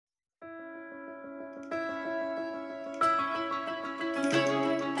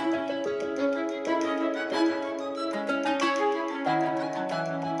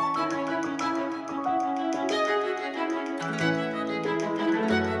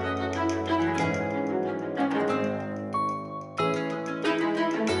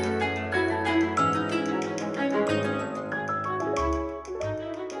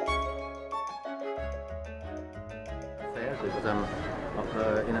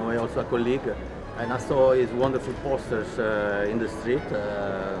and we're also a colleague. And I saw his wonderful posters in the street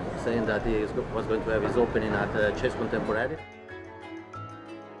saying that he was going to have his opening at Chase Contemporary.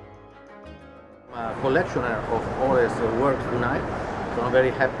 I'm a collectioner of Ole's work tonight, so I'm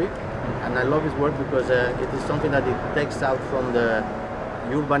very happy. And I love his work because it is something that it takes out from the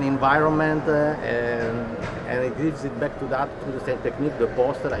urban environment and it gives it back to that through the same technique, the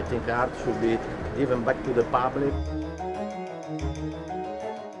poster. I think art should be given back to the public.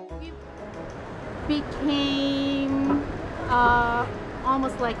 Became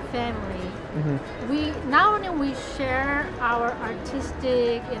almost like family. We not only we share our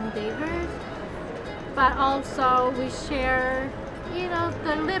artistic endeavors, but also we share, you know,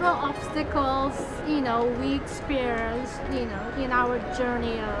 the little obstacles, you know, we experience, you know, in our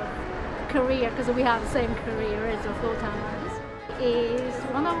journey of career, because we have the same career as a full-time artist. Is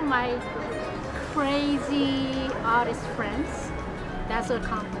one of my crazy artist friends. That's a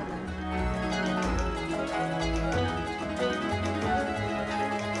compliment.